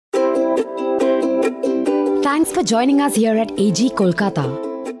Thanks for joining us here at AG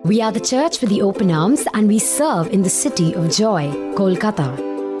Kolkata. We are the church with the open arms and we serve in the city of joy, Kolkata.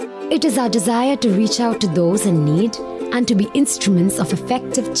 It is our desire to reach out to those in need and to be instruments of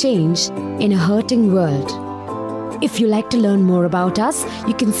effective change in a hurting world. If you like to learn more about us,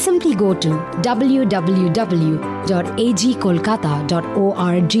 you can simply go to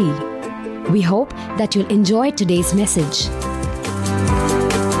www.agkolkata.org. We hope that you'll enjoy today's message.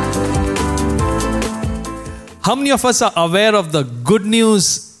 How many of us are aware of the good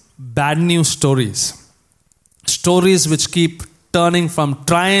news, bad news stories? Stories which keep turning from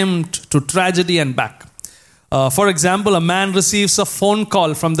triumph to tragedy and back. For example, a man receives a phone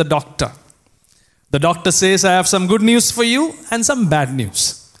call from the doctor. The doctor says, I have some good news for you and some bad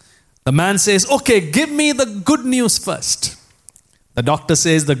news. The man says, okay, give me the good news first. The doctor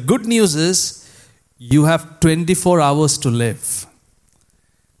says, the good news is you have 24 hours to live.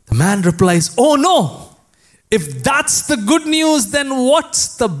 The man replies, oh no! If that's the good news, then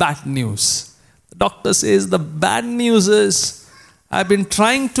what's the bad news? The doctor says, the bad news is, I've been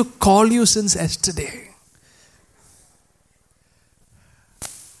trying to call you since yesterday.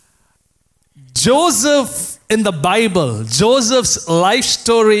 Joseph in the Bible, Joseph's life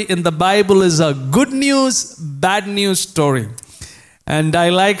story in the Bible is a good news, bad news story. And I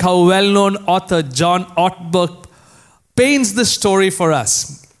like how well-known author John Ortberg paints this story for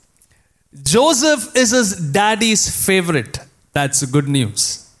us. Joseph is his daddy's favorite. That's good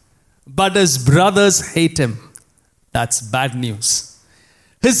news. But his brothers hate him. That's bad news.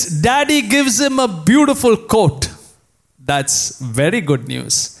 His daddy gives him a beautiful coat. That's very good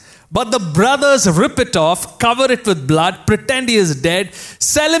news. But the brothers rip it off, cover it with blood, pretend he is dead,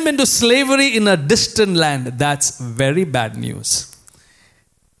 sell him into slavery in a distant land. That's very bad news.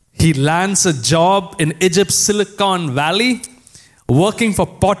 He lands a job in Egypt's Silicon Valley, working for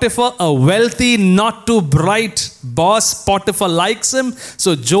Potiphar, a wealthy, not too bright boss. Potiphar likes him,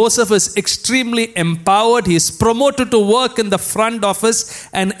 so Joseph is extremely empowered. He is promoted to work in the front office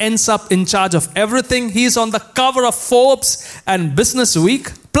and ends up in charge of everything. He is on the cover of Forbes and Business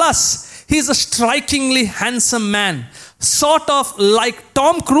Week. Plus, he is a strikingly handsome man, sort of like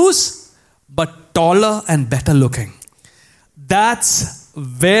Tom Cruise, but taller and better looking. That's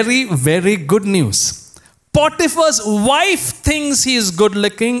very, very good news. Potiphar's wife thinks he is good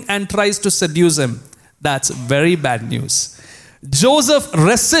looking and tries to seduce him. That's very bad news. Joseph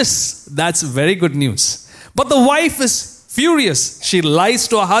resists. That's very good news. But the wife is furious. She lies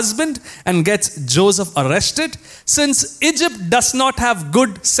to her husband and gets Joseph arrested. Since Egypt does not have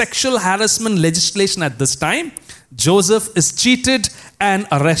good sexual harassment legislation at this time, Joseph is cheated and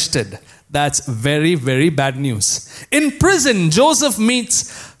arrested. That's very, very bad news. In prison, Joseph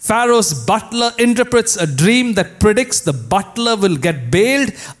meets Pharaoh's butler, interprets a dream that predicts the butler will get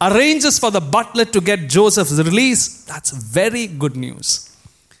bailed, arranges for the butler to get Joseph's release. That's very good news.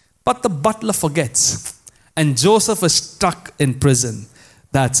 But the butler forgets, and Joseph is stuck in prison.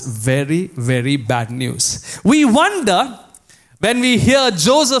 That's very, very bad news. We wonder, when we hear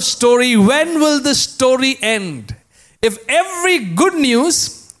Joseph's story, when will this story end? If every good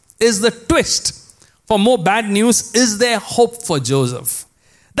news is the twist for more bad news, is there hope for Joseph?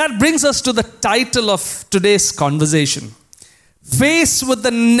 That brings us to the title of today's conversation. Faced with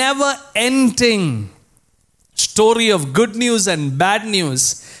the never-ending story of good news and bad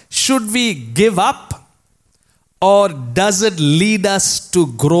news, should we give up? Or does it lead us to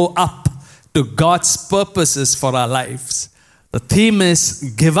grow up to God's purposes for our lives? The theme is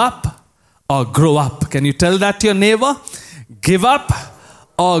give up or grow up. Can you tell that to your neighbor? Give up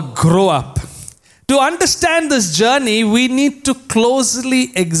or grow up. To understand this journey, we need to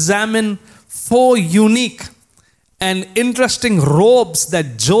closely examine 4 unique and interesting robes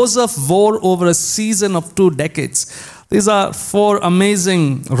that Joseph wore over a season of 2 decades. These are 4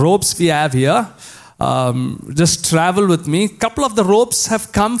 amazing robes we have here. Just travel with me. A couple of the robes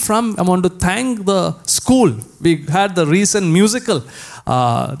have come from, I want to thank the school. We had the recent musical,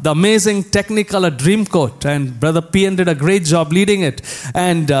 the amazing Technicolor Dreamcoat, and Brother P.N. did a great job leading it.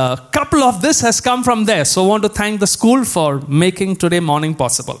 And a couple of this has come from there. So I want to thank the school for making today morning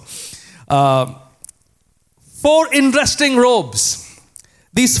possible. 4 interesting robes.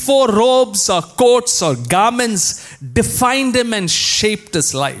 These 4 robes or coats or garments defined him and shaped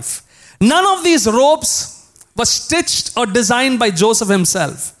his life. None of these robes were stitched or designed by Joseph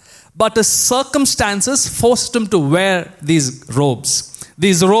himself, but his circumstances forced him to wear these robes.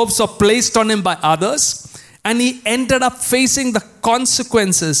 These robes were placed on him by others, and he ended up facing the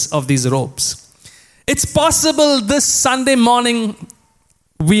consequences of these robes. It's possible this Sunday morning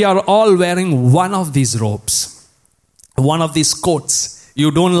we are all wearing one of these robes, one of these coats. You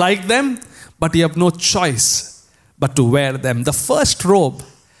don't like them, but you have no choice but to wear them. The first robe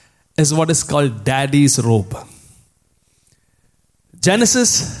is what is called daddy's robe.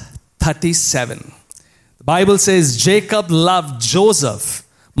 Genesis 37. The Bible says Jacob loved Joseph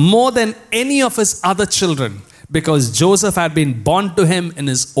more than any of his other children because Joseph had been born to him in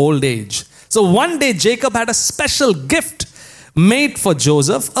his old age. So one day Jacob had a special gift made for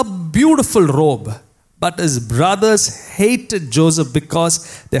Joseph, a beautiful robe. But his brothers hated Joseph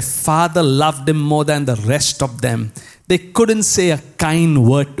because their father loved him more than the rest of them. They couldn't say a kind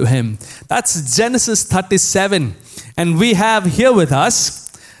word to him. That's Genesis 37. And we have here with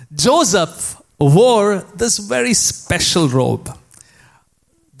us, Joseph wore this very special robe.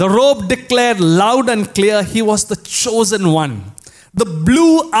 The robe declared loud and clear he was the chosen one, the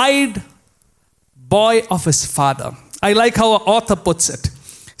blue-eyed boy of his father. I like how our author puts it.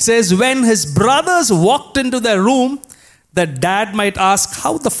 He says, when his brothers walked into their room, the dad might ask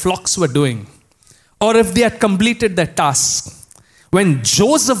how the flocks were doing or if they had completed their task. When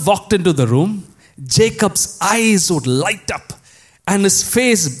Joseph walked into the room, Jacob's eyes would light up and his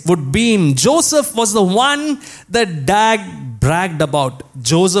face would beam. Joseph was the one that dad bragged about.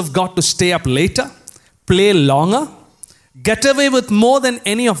 Joseph got to stay up later, play longer, get away with more than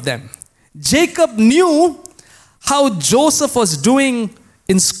any of them. Jacob knew how Joseph was doing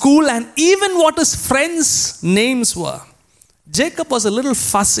in school and even what his friends' names were. Jacob was a little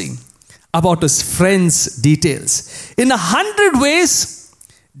fussy about his friends' details. In 100 ways,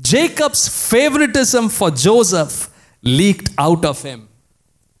 Jacob's favoritism for Joseph leaked out of him.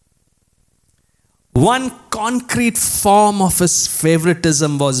 One concrete form of his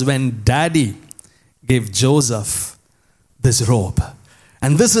favoritism was when Daddy gave Joseph this robe.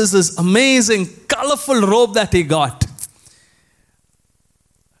 And this is this amazing, colorful robe that he got.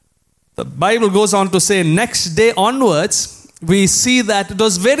 The Bible goes on to say, next day onwards, we see that it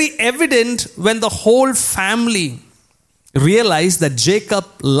was very evident when the whole family realized that Jacob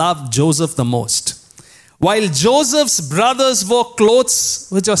loved Joseph the most. While Joseph's brothers wore clothes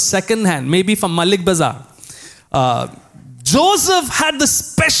which were second-hand, maybe from Malik Bazaar, Joseph had the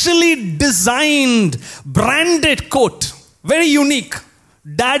specially designed, branded coat, very unique.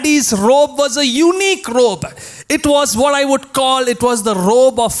 Daddy's robe was a unique robe. It was what I would call, it was the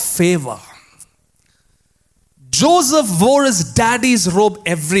robe of favor. Joseph wore his daddy's robe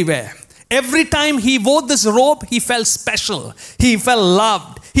everywhere. Every time he wore this robe, he felt special. He felt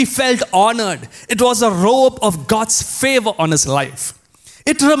loved. He felt honored. It was a robe of God's favor on his life.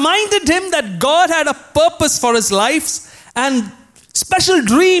 It reminded him that God had a purpose for his life and special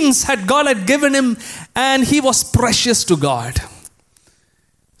dreams God had given him, and he was precious to God.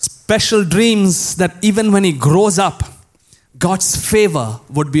 Special dreams that even when he grows up, God's favor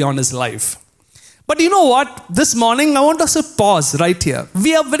would be on his life. But you know what? This morning, I want us to pause right here.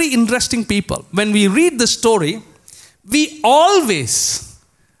 We are very interesting people. When we read the story, we always,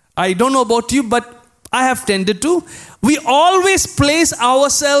 I don't know about you, but I have tended to, we always place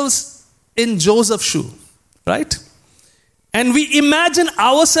ourselves in Joseph's shoe, right? And we imagine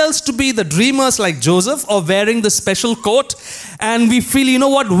ourselves to be the dreamers like Joseph or wearing the special coat. And we feel, you know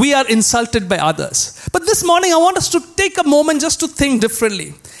what, we are insulted by others. But this morning, I want us to take a moment just to think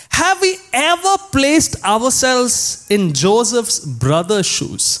differently. Have we ever placed ourselves in Joseph's brother's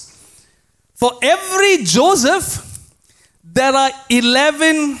shoes? For every Joseph, there are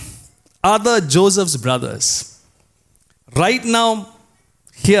 11 other Joseph's brothers. Right now,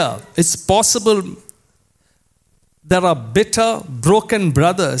 here, it's possible there are bitter, broken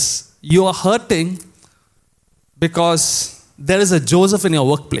brothers. You are hurting because there is a Joseph in your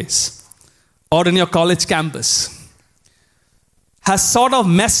workplace or in your college campus. Has sort of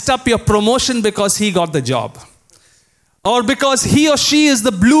messed up your promotion because he got the job. Or because he or she is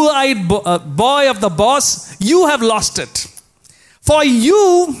the blue-eyed boy of the boss, you have lost it. For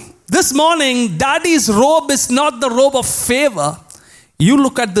you, this morning, Daddy's robe is not the robe of favor. You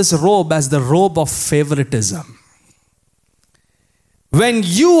look at this robe as the robe of favoritism. When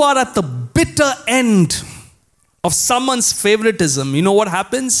you are at the bitter end of someone's favoritism, you know what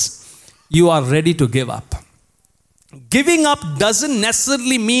happens? You are ready to give up. Giving up doesn't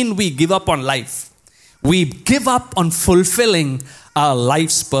necessarily mean we give up on life. We give up on fulfilling our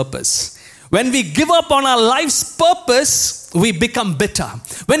life's purpose. When we give up on our life's purpose, we become bitter.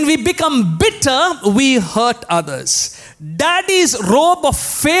 When we become bitter, we hurt others. Daddy's robe of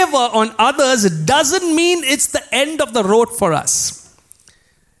favor on others doesn't mean it's the end of the road for us.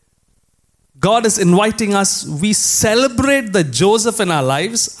 God is inviting us. We celebrate the Joseph in our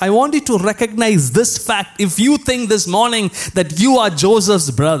lives. I want you to recognize this fact. If you think this morning that you are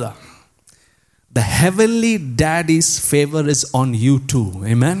Joseph's brother, the heavenly Daddy's favor is on you too.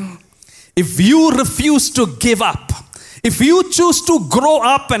 Amen. if you refuse to give up, if you choose to grow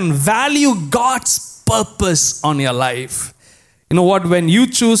up and value God's purpose on your life, you know what? When you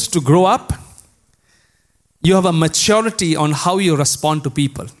choose to grow up, you have a maturity on how you respond to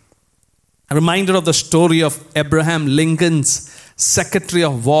people. A reminder of the story of Abraham Lincoln's Secretary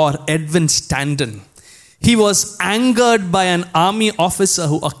of War, Edwin Stanton. He was angered by an army officer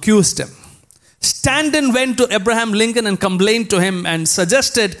who accused him. Stanton went to Abraham Lincoln and complained to him and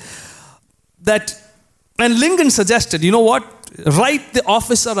suggested that, and Lincoln suggested, you know what? Write the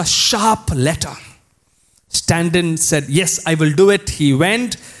officer a sharp letter. Stanton said, yes, I will do it. He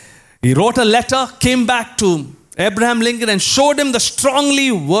went, he wrote a letter, came back to Abraham Lincoln and showed him the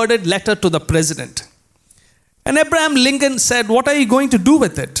strongly worded letter to the president. And Abraham Lincoln said, what are you going to do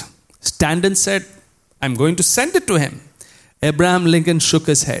with it? Stanton said, I'm going to send it to him. Abraham Lincoln shook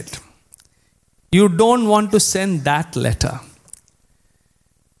his head. You don't want to send that letter.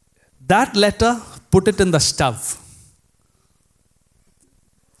 That letter, put it in the stove.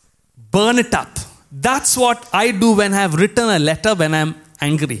 Burn it up. That's what I do when I have written a letter when I'm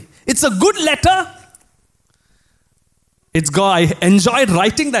angry. It's a good letter. I enjoyed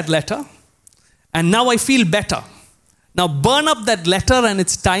writing that letter. And now I feel better. Now burn up that letter and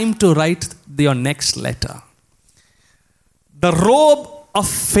it's time to write your next letter. The robe of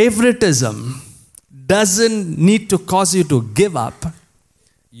favoritism doesn't need to cause you to give up.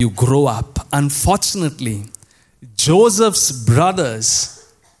 You grow up. Unfortunately, Joseph's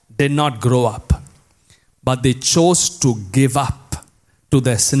brothers did not grow up, but they chose to give up to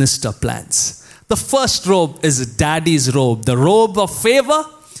their sinister plans. The first robe is daddy's robe, the robe of favor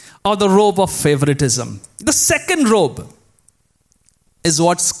or the robe of favoritism. The second robe is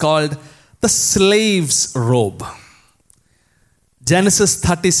what's called the slave's robe. Genesis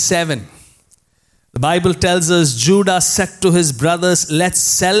 37. The Bible tells us Judah said to his brothers, let's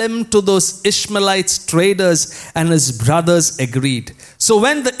sell him to those Ishmaelites traders, and his brothers agreed. So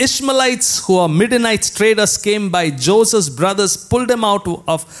when the Ishmaelites, who are Midianite traders, came by, Joseph's brothers pulled him out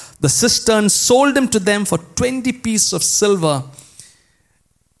of the cistern, sold him to them for 20 pieces of silver,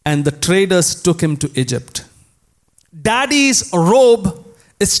 and the traders took him to Egypt. Daddy's robe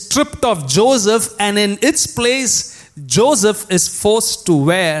is stripped of Joseph, and in its place, Joseph is forced to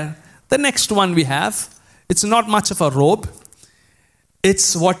wear the next one we have. It's not much of a robe.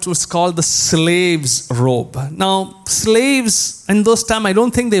 It's what was called the slave's robe. Now, slaves in those times, I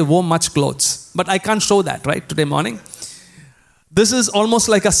don't think they wore much clothes. But I can't show that, right, today morning. This is almost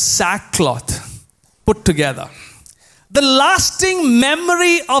like a sackcloth put together. The lasting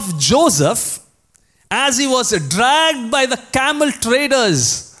memory of Joseph, as he was dragged by the camel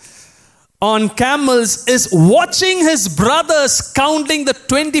traders on camels, is watching his brothers counting the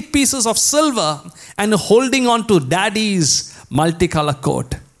 20 pieces of silver and holding on to daddy's multicolor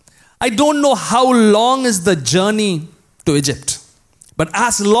coat. I don't know how long is the journey to Egypt, but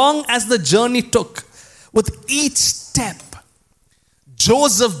as long as the journey took, with each step,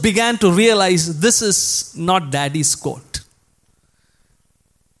 Joseph began to realize this is not daddy's coat,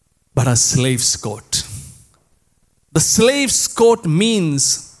 but a slave's coat. The slave's coat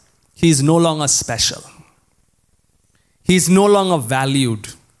means he is no longer special. He is no longer valued.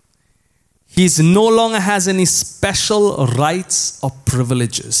 He no longer has any special rights or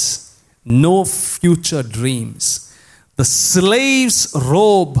privileges. No future dreams. The slave's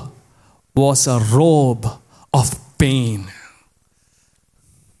robe was a robe of pain.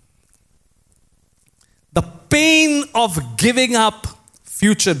 The pain of giving up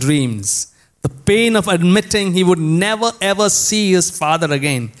future dreams. The pain of admitting he would never ever see his father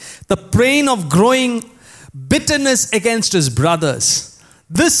again. The pain of growing bitterness against his brothers.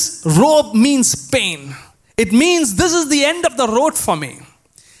 This robe means pain. It means this is the end of the road for me.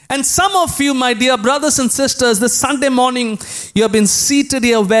 And some of you, my dear brothers and sisters, this Sunday morning, you have been seated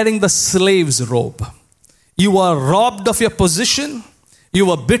here wearing the slave's robe. You were robbed of your position. You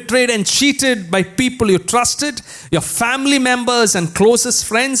were betrayed and cheated by people you trusted, your family members and closest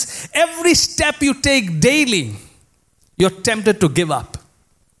friends. Every step you take daily, you're tempted to give up.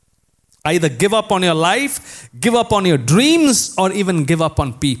 Either give up on your life, give up on your dreams, or even give up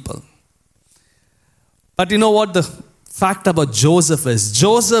on people. But you know what the fact about Joseph is?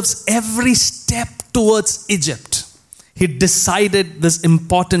 Joseph's every step towards Egypt, he decided this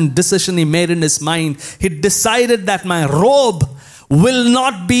important decision he made in his mind. He decided that my robe will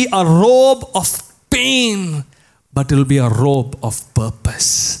not be a robe of pain, but it will be a robe of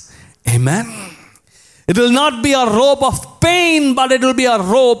purpose. Amen. It will not be a robe of pain, but it will be a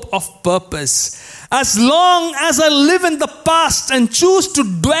robe of purpose. As long as I live in the past and choose to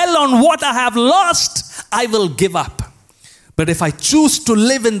dwell on what I have lost, I will give up. But if I choose to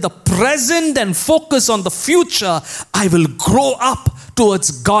live in the present and focus on the future, I will grow up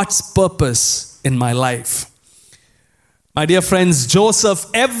towards God's purpose in my life. My dear friends, Joseph,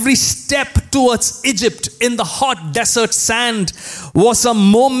 every step towards Egypt in the hot desert sand was a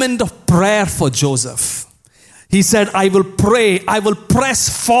moment of prayer for Joseph. He said, I will pray, I will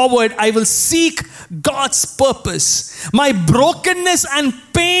press forward, I will seek God's purpose. My brokenness and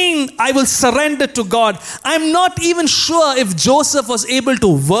pain, I will surrender to God. I'm not even sure if Joseph was able to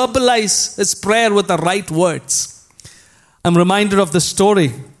verbalize his prayer with the right words. I'm reminded of the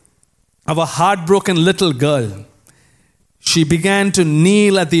story of a heartbroken little girl. She began to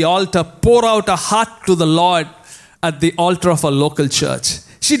kneel at the altar, pour out her heart to the Lord at the altar of a local church.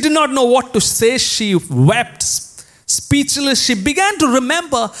 She did not know what to say. She wept, speechless. She began to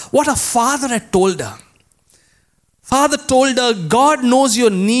remember what her father had told her. Father told her, God knows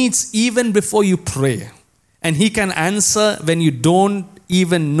your needs even before you pray. And He can answer when you don't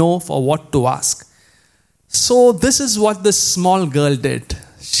even know for what to ask. So this is what this small girl did.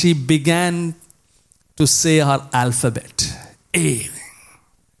 She began to say her alphabet. A,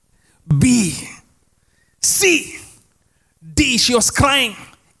 B, C, D. She was crying.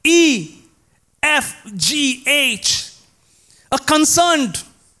 E, F, G, H. A concerned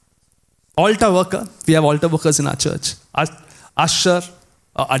altar worker. We have altar workers in our church. Usher,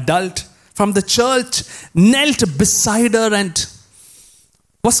 adult from the church knelt beside her and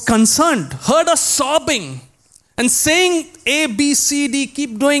was concerned. Heard her sobbing and saying A, B, C, D.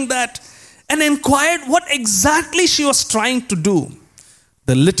 Keep doing that. And inquired what exactly she was trying to do.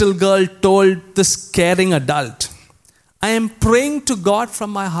 The little girl told this caring adult, I am praying to God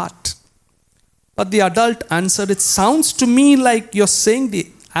from my heart. But the adult answered, it sounds to me like you're saying the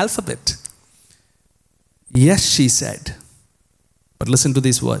alphabet. Yes, she said. But listen to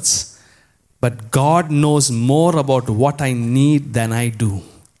these words. But God knows more about what I need than I do.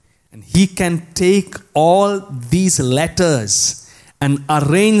 And He can take all these letters and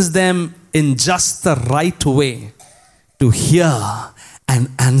arrange them in just the right way to hear and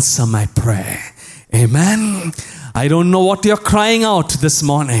answer my prayer. Amen. I don't know what you're crying out this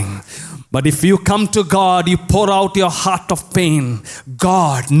morning, but if you come to God, you pour out your heart of pain,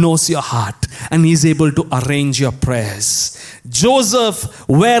 God knows your heart and He's able to arrange your prayers. Joseph,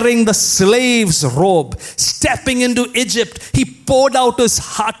 wearing the slave's robe, stepping into Egypt, he poured out his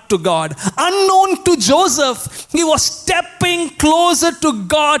heart to God. Unknown to Joseph, he was stepping closer to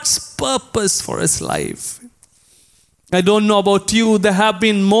God's purpose for his life. I don't know about you, there have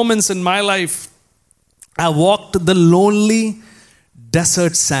been moments in my life I walked the lonely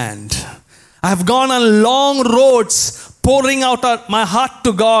desert sand. I have gone on long roads, pouring out my heart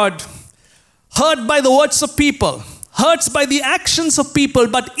to God, hurt by the words of people, hurt by the actions of people.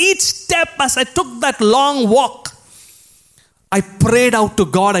 But each step as I took that long walk, I prayed out to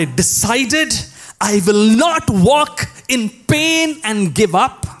God. I decided I will not walk in pain and give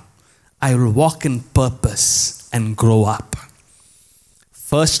up. I will walk in purpose and grow up.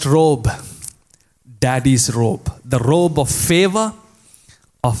 First robe, daddy's robe. The robe of favor,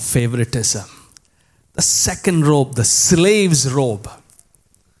 of favoritism. The second robe, the slave's robe.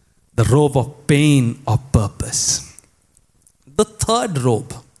 The robe of pain or purpose. The third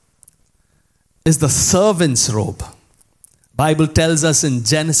robe is the servant's robe. Bible tells us in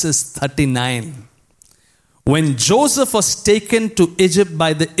Genesis 39, when Joseph was taken to Egypt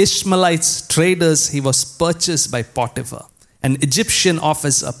by the Ishmaelites traders, he was purchased by Potiphar, an Egyptian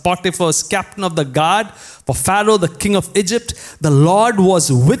officer. Potiphar was captain of the guard for Pharaoh, the king of Egypt. The Lord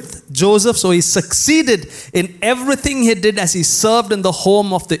was with Joseph, so he succeeded in everything he did as he served in the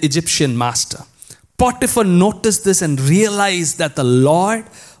home of the Egyptian master. Potiphar noticed this and realized that the Lord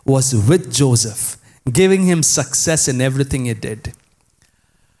was with Joseph, giving him success in everything he did.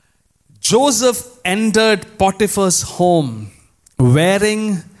 Joseph entered Potiphar's home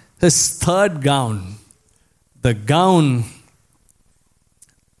wearing his third gown, the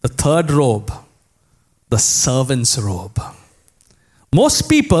third robe, the servant's robe. Most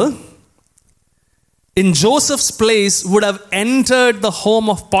people in Joseph's place would have entered the home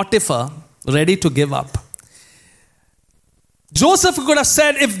of Potiphar ready to give up. Joseph could have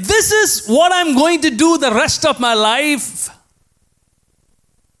said, if this is what I'm going to do the rest of my life,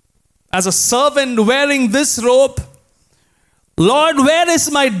 as a servant wearing this robe, Lord, where is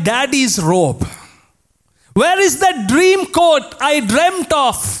my daddy's robe? Where is that dream coat I dreamt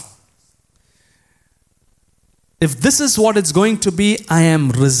of? If this is what it's going to be, I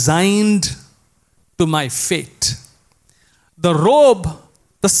am resigned to my fate. The robe,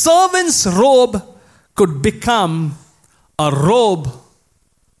 the servant's robe, could become a robe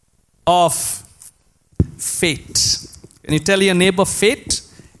of fate. Can you tell your neighbor fate?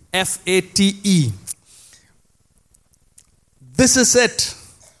 F-A-T-E. This is it.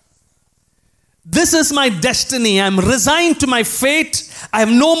 This is my destiny. I'm resigned to my fate. I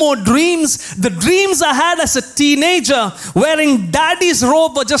have no more dreams. The dreams I had as a teenager, wearing daddy's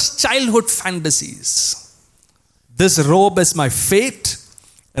robe, were just childhood fantasies. This robe is my fate.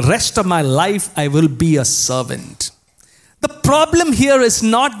 The rest of my life, I will be a servant. The problem here is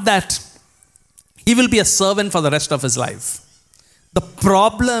not that he will be a servant for the rest of his life. The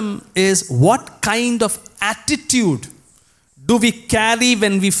problem is what kind of attitude do we carry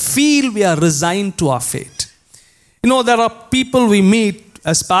when we feel we are resigned to our fate? You know, there are people we meet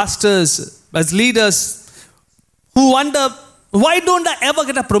as pastors, as leaders, who wonder, why don't I ever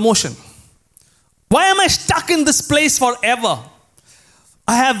get a promotion? Why am I stuck in this place forever?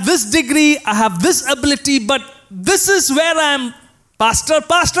 I have this degree, I have this ability, but this is where I am. Pastor,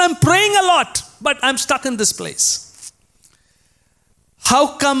 I'm praying a lot, but I'm stuck in this place.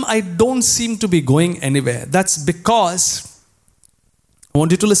 How come I don't seem to be going anywhere? That's because, I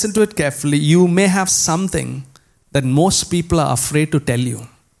want you to listen to it carefully, you may have something that most people are afraid to tell you.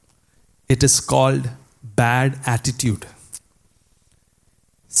 It is called bad attitude.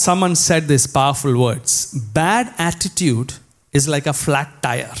 Someone said these powerful words. Bad attitude is like a flat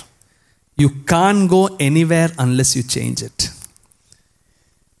tire. You can't go anywhere unless you change it.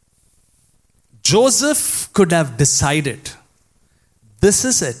 Joseph could have decided, this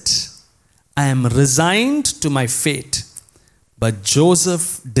is it. I am resigned to my fate. But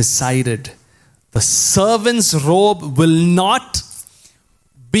Joseph decided, the servant's robe will not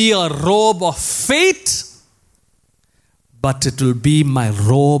be a robe of fate, but it will be my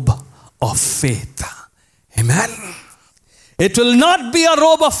robe of faith. Amen. It will not be a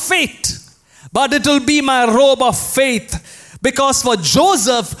robe of fate, but it will be my robe of faith. Because for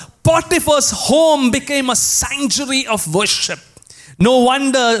Joseph, Potiphar's home became a sanctuary of worship. No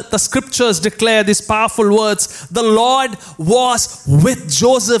wonder the scriptures declare these powerful words. The Lord was with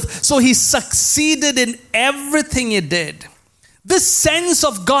Joseph, so he succeeded in everything he did. This sense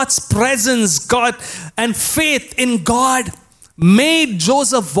of God's presence, God, and faith in God made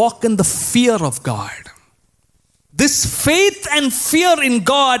Joseph walk in the fear of God. This faith and fear in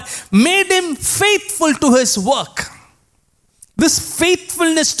God made him faithful to his work. This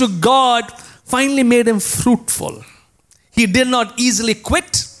faithfulness to God finally made him fruitful. He did not easily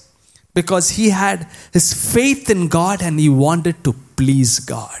quit because he had his faith in God and he wanted to please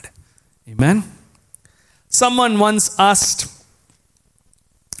God. Amen. Someone once asked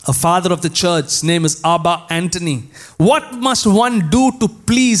a father of the church, his name is Abba Anthony, what must one do to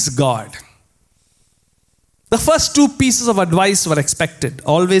please God? The first two pieces of advice were expected.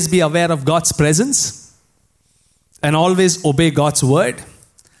 Always be aware of God's presence and always obey God's word.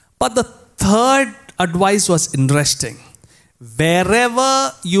 But the third advice was interesting.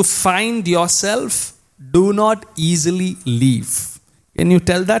 Wherever you find yourself, do not easily leave. Can you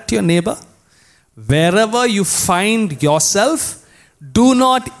tell that to your neighbor? Wherever you find yourself, do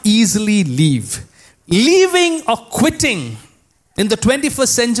not easily leave. Leaving or quitting in the 21st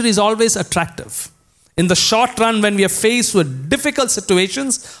century is always attractive. In the short run, when we are faced with difficult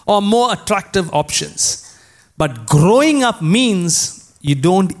situations or more attractive options. But growing up means you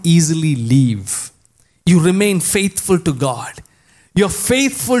don't easily leave. You remain faithful to God. You're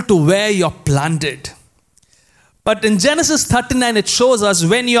faithful to where you're planted. But in Genesis 39, it shows us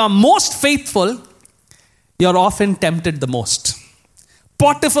when you are most faithful, you're often tempted the most.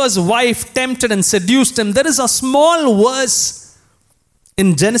 Potiphar's wife tempted and seduced him. There is a small verse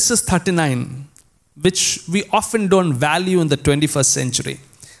in Genesis 39, which we often don't value in the 21st century.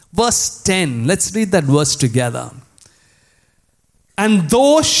 Verse 10, let's read that verse together. And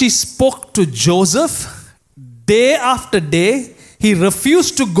though she spoke to Joseph day after day, he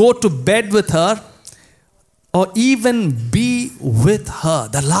refused to go to bed with her or even be with her.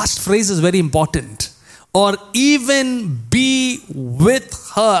 The last phrase is very important. Or even be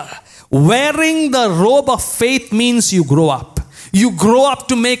with her. Wearing the robe of faith means you grow up. You grow up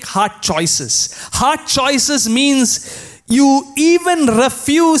to make hard choices. Hard choices means you even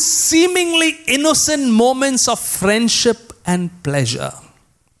refuse seemingly innocent moments of friendship and pleasure.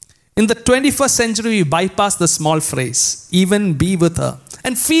 In the 21st century, we bypass the small phrase, even be with her,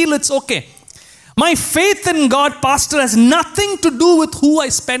 and feel it's okay. My faith in God, Pastor, has nothing to do with who I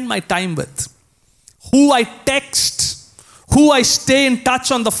spend my time with, who I text, who I stay in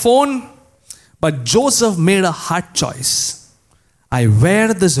touch on the phone. But Joseph made a hard choice. I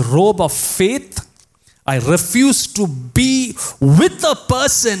wear this robe of faith. I refuse to be with a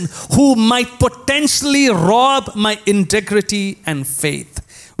person who might potentially rob my integrity and faith.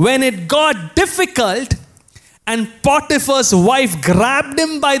 When it got difficult and Potiphar's wife grabbed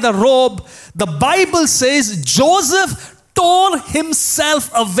him by the robe, the Bible says Joseph tore himself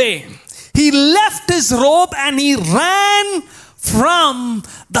away. He left his robe and he ran from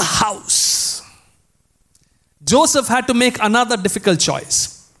the house. Joseph had to make another difficult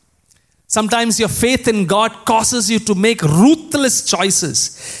choice. Sometimes your faith in God causes you to make ruthless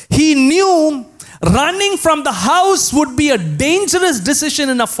choices. He knew running from the house would be a dangerous decision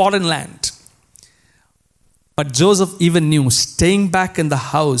in a foreign land. But Joseph even knew staying back in the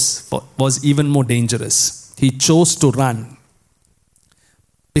house was even more dangerous. He chose to run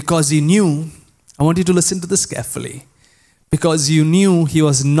because he knew, I want you to listen to this carefully, because you knew he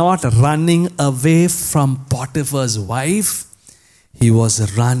was not running away from Potiphar's wife. He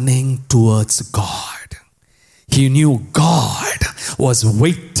was running towards God. He knew God was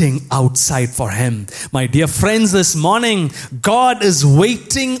waiting outside for him. My dear friends, this morning, God is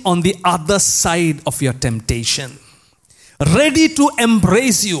waiting on the other side of your temptation, ready to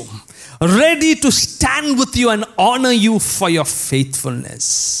embrace you, ready to stand with you and honor you for your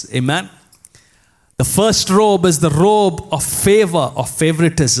faithfulness. Amen. The first robe is the robe of favor or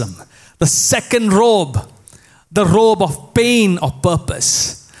favoritism. The second robe, the robe of pain or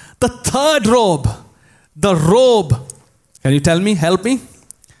purpose. The third robe, the robe, can you tell me, help me?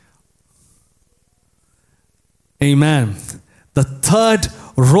 Amen. The third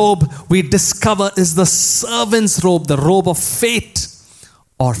robe we discover is the servant's robe, the robe of faith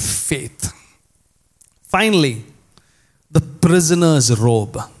or faith. Finally, the prisoner's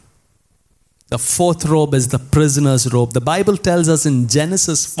robe. The fourth robe is the prisoner's robe. The Bible tells us in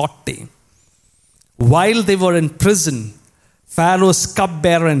Genesis 40, while they were in prison, Pharaoh's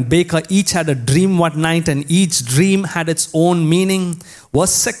cupbearer and baker each had a dream one night, and each dream had its own meaning.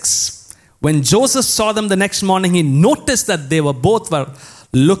 Verse 6. When Joseph saw them the next morning, he noticed that they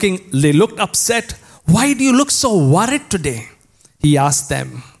looked upset. Why do you look so worried today? He asked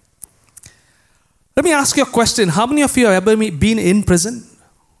them. Let me ask you a question. How many of you have ever been in prison?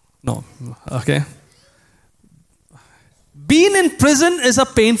 No. Okay. Being in prison is a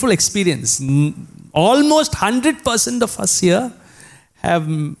painful experience. Almost 100% of us here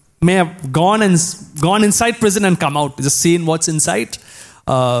may have gone inside prison and come out, just seen what's inside.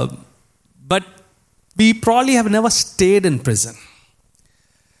 But we probably have never stayed in prison.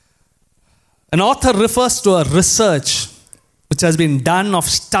 An author refers to a research which has been done of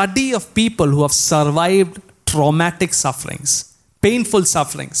study of people who have survived traumatic sufferings, painful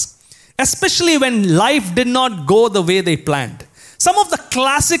sufferings, especially when life did not go the way they planned. Some of the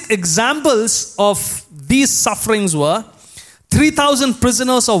classic examples of these sufferings were 3,000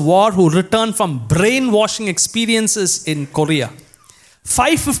 prisoners of war who returned from brainwashing experiences in Korea,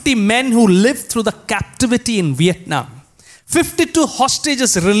 550 men who lived through the captivity in Vietnam, 52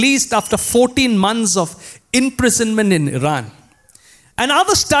 hostages released after 14 months of imprisonment in Iran. And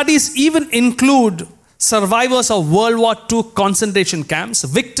other studies even include survivors of World War II concentration camps,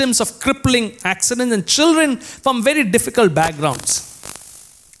 victims of crippling accidents, and children from very difficult backgrounds.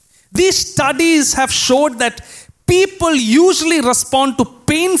 These studies have showed that people usually respond to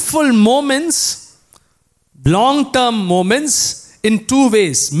painful moments, long-term moments, in two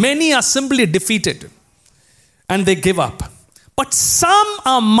ways. Many are simply defeated and they give up. But some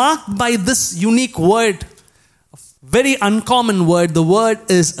are marked by this unique word, very uncommon word. The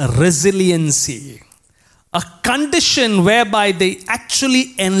word is resiliency. A condition whereby they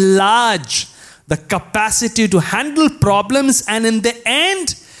actually enlarge the capacity to handle problems and in the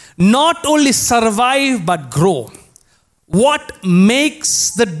end, not only survive but grow. What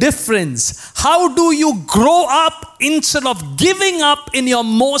makes the difference? How do you grow up instead of giving up in your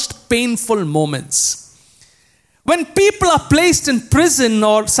most painful moments? When people are placed in prison,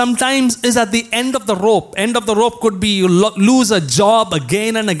 or sometimes is at the end of the rope. End of the rope could be you lose a job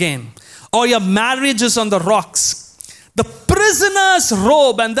again and again, or your marriage is on the rocks. The prisoner's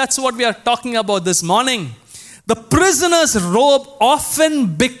robe, and that's what we are talking about this morning. The prisoner's robe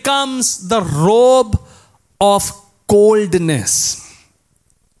often becomes the robe of coldness.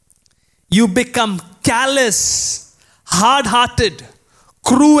 You become callous, hard-hearted,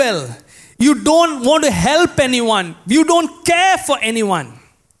 cruel. You don't want to help anyone. You don't care for anyone.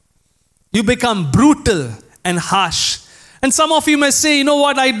 You become brutal and harsh. And some of you may say, you know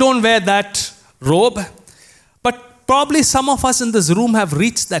what, I don't wear that robe. But probably some of us in this room have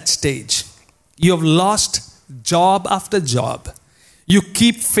reached that stage. You have lost job after job. You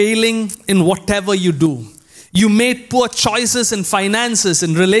keep failing in whatever you do. You made poor choices in finances,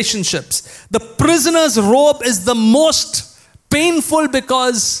 in relationships. The prisoner's robe is the most painful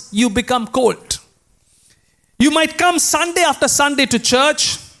because you become cold. You might come Sunday after Sunday to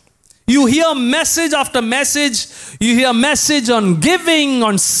church. You hear message after message. You hear message on giving,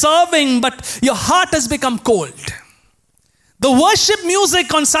 on serving, but your heart has become cold. The worship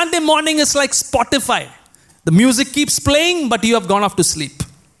music on Sunday morning is like Spotify. The music keeps playing, but you have gone off to sleep.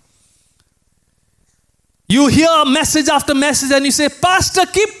 You hear message after message and you say, Pastor,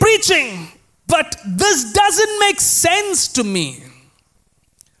 keep preaching. But this doesn't make sense to me.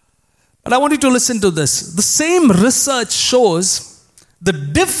 But I want you to listen to this. The same research shows the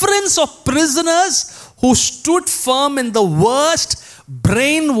difference of prisoners who stood firm in the worst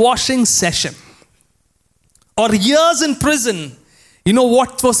brainwashing session or years in prison. You know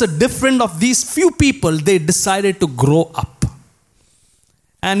what was the difference of these few people? They decided to grow up.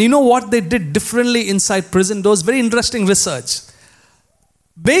 And you know what they did differently inside prison? Those very interesting research.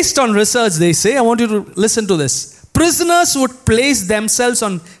 Based on research, they say, I want you to listen to this. Prisoners would place themselves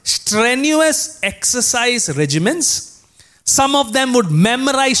on strenuous exercise regimens. Some of them would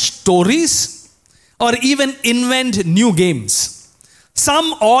memorize stories or even invent new games.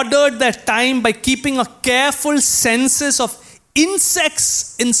 Some ordered their time by keeping a careful census of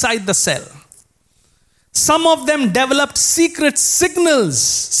insects inside the cell. Some of them developed secret signals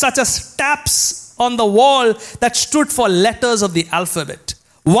such as taps on the wall that stood for letters of the alphabet.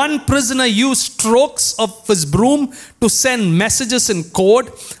 One prisoner used strokes of his broom to send messages in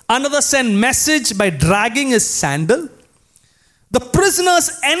code. Another sent message by dragging his sandal. The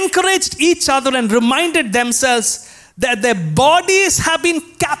prisoners encouraged each other and reminded themselves that their bodies have been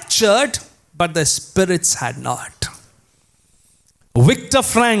captured, but their spirits had not. Viktor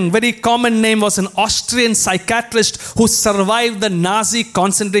Frankl, very common name, was an Austrian psychiatrist who survived the Nazi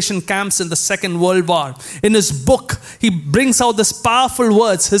concentration camps in the Second World War. In his book, he brings out these powerful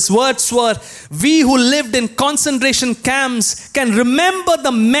words. His words were, "We who lived in concentration camps can remember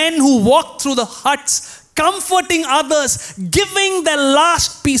the men who walked through the huts, comforting others, giving their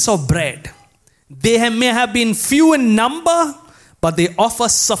last piece of bread. They may have been few in number, but they offer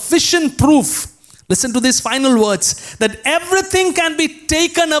sufficient proof." Listen to these final words, that everything can be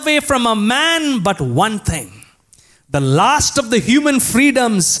taken away from a man but one thing. The last of the human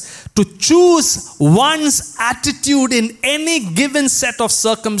freedoms to choose one's attitude in any given set of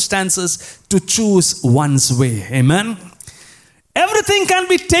circumstances, to choose one's way. Amen. Everything can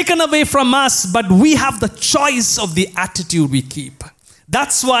be taken away from us, but we have the choice of the attitude we keep.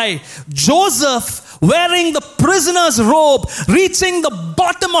 That's why Joseph, wearing the prisoner's robe, reaching the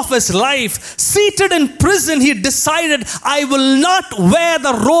bottom of his life, seated in prison, he decided, I will not wear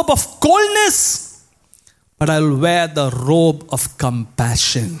the robe of coldness, but I will wear the robe of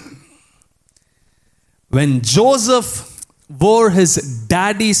compassion. When Joseph wore his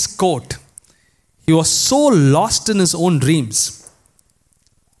daddy's coat, he was so lost in his own dreams.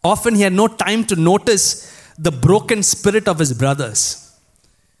 Often he had no time to notice the broken spirit of his brothers.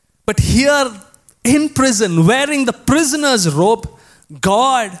 But here in prison, wearing the prisoner's robe,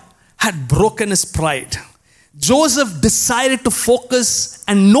 God had broken his pride. Joseph decided to focus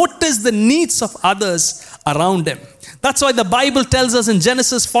and notice the needs of others around him. That's why the Bible tells us in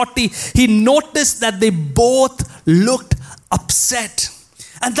Genesis 40, he noticed that they both looked upset.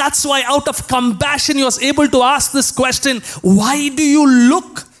 And that's why out of compassion, he was able to ask this question, why do you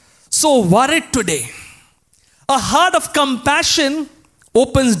look so worried today? A heart of compassion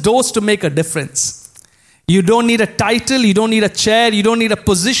opens doors to make a difference. You don't need a title, you don't need a chair, you don't need a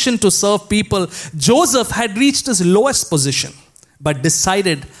position to serve people. Joseph had reached his lowest position, but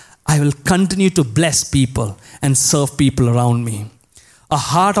decided, I will continue to bless people and serve people around me. A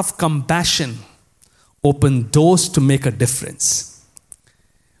heart of compassion opens doors to make a difference.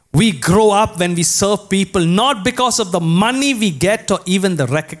 We grow up when we serve people, not because of the money we get or even the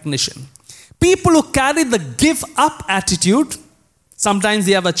recognition. People who carry the give up attitude, sometimes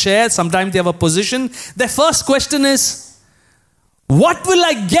they have a chair, sometimes they have a position. Their first question is, what will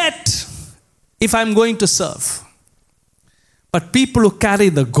I get if I'm going to serve? But people who carry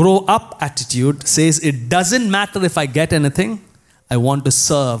the grow up attitude says, it doesn't matter if I get anything, I want to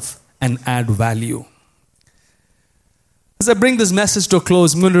serve and add value. As I bring this message to a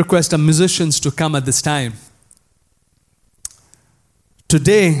close, I'm going to request our musicians to come at this time.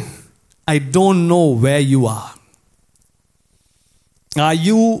 Today, I don't know where you are. Are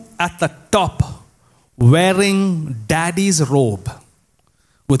you at the top wearing daddy's robe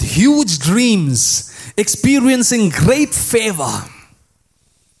with huge dreams, experiencing great favor?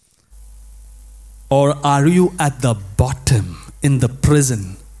 Or are you at the bottom in the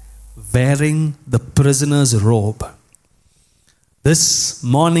prison wearing the prisoner's robe? This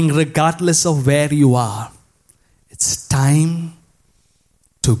morning, regardless of where you are, it's time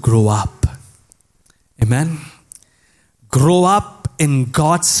to grow up. Amen. Grow up in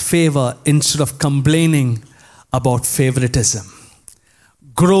God's favor instead of complaining about favoritism.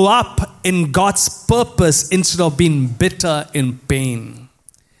 Grow up in God's purpose instead of being bitter in pain.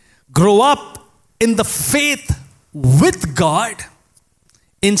 Grow up in the faith with God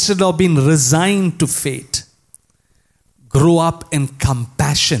instead of being resigned to fate. Grow up in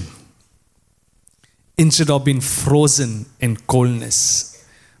compassion instead of being frozen in coldness.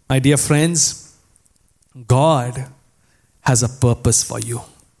 My dear friends, God has a purpose for you.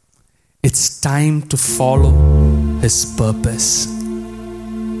 It's time to follow His purpose.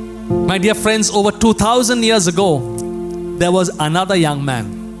 My dear friends, over 2,000 years ago, there was another young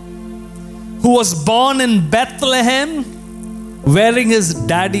man who was born in Bethlehem wearing his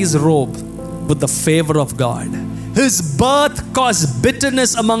daddy's robe with the favor of God. His birth caused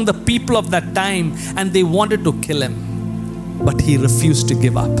bitterness among the people of that time, and they wanted to kill him. But he refused to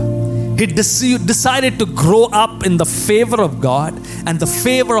give up. He decided to grow up in the favor of God and the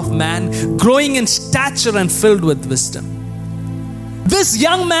favor of man, growing in stature and filled with wisdom. This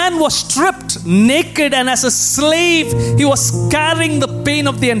young man was stripped naked, and as a slave, he was carrying the pain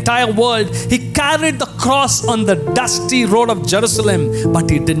of the entire world. He carried the cross on the dusty road of Jerusalem, but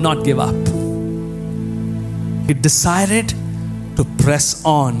he did not give up. He decided to press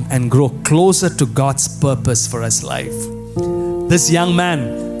on and grow closer to God's purpose for his life. This young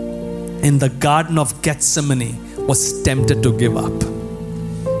man in the Garden of Gethsemane was tempted to give up.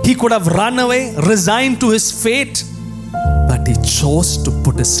 He could have run away, resigned to his fate, but he chose to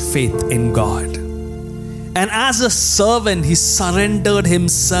put his faith in God. And as a servant, he surrendered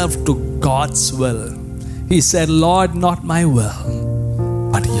himself to God's will. He said, Lord, not my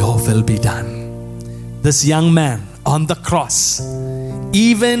will, but your will be done. This young man on the cross,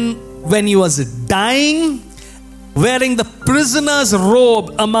 even when he was dying, wearing the prisoner's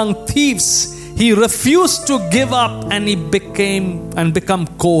robe among thieves, he refused to give up, and he become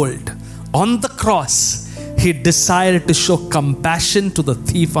cold. On the cross, he decided to show compassion to the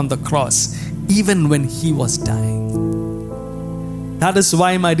thief on the cross, even when he was dying. That is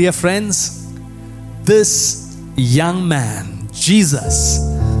why, my dear friends, this young man, Jesus,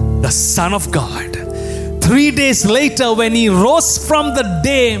 the Son of God, 3 days later, when he rose from the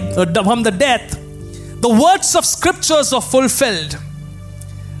death, the words of scriptures are fulfilled.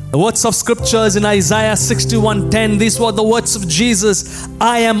 The words of scriptures in Isaiah 61:10, these were the words of Jesus.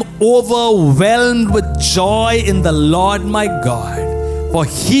 I am overwhelmed with joy in the Lord my God. For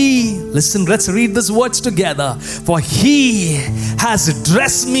He, listen, let's read these words together. For He has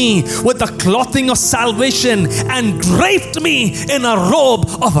dressed me with the clothing of salvation and draped me in a robe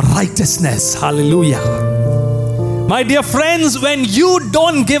of righteousness. Hallelujah. My dear friends, when you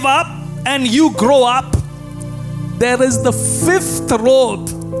don't give up and you grow up, there is the fifth robe.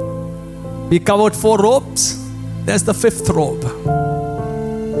 We covered 4 robes. There's the 5th robe.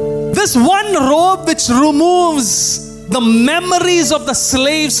 This one robe which removes the memories of the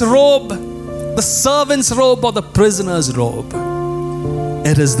slave's robe, the servant's robe, or the prisoner's robe.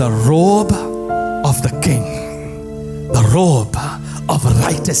 It is the robe of the King, the robe of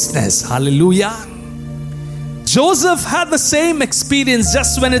righteousness. Hallelujah. Joseph had the same experience.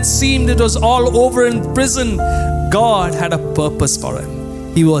 Just when it seemed it was all over in prison, God had a purpose for him.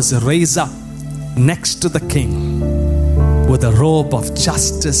 He was raised up next to the King with a robe of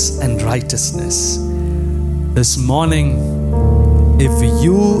justice and righteousness. This morning, if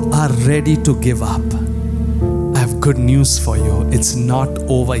you are ready to give up, I have good news for you. It's not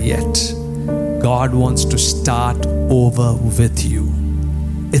over yet. God wants to start over with you.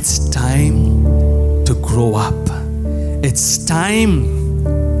 It's time to grow up. It's time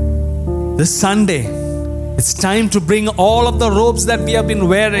this Sunday. It's time to bring all of the robes that we have been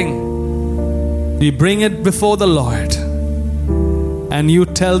wearing. We bring it before the Lord. And you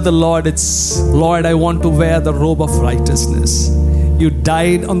tell the Lord, Lord, I want to wear the robe of righteousness. You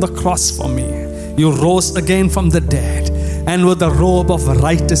died on the cross for me. You rose again from the dead. And with the robe of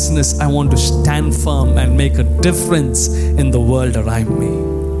righteousness, I want to stand firm and make a difference in the world around me.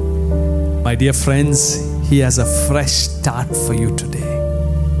 My dear friends, He has a fresh start for you today.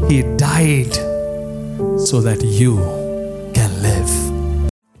 He died so that you can live.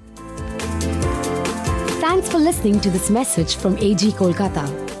 Thanks for listening to this message from AG Kolkata.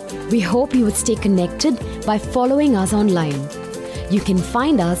 We hope you would stay connected by following us online. You can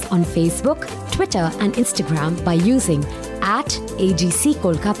find us on Facebook, Twitter and Instagram by using @AGC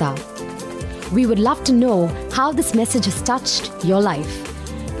Kolkata. We would love to know how this message has touched your life.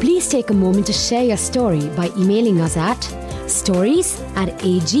 Please take a moment to share your story by emailing us at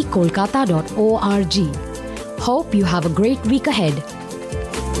stories@agkolkata.org. Hope you have a great week ahead.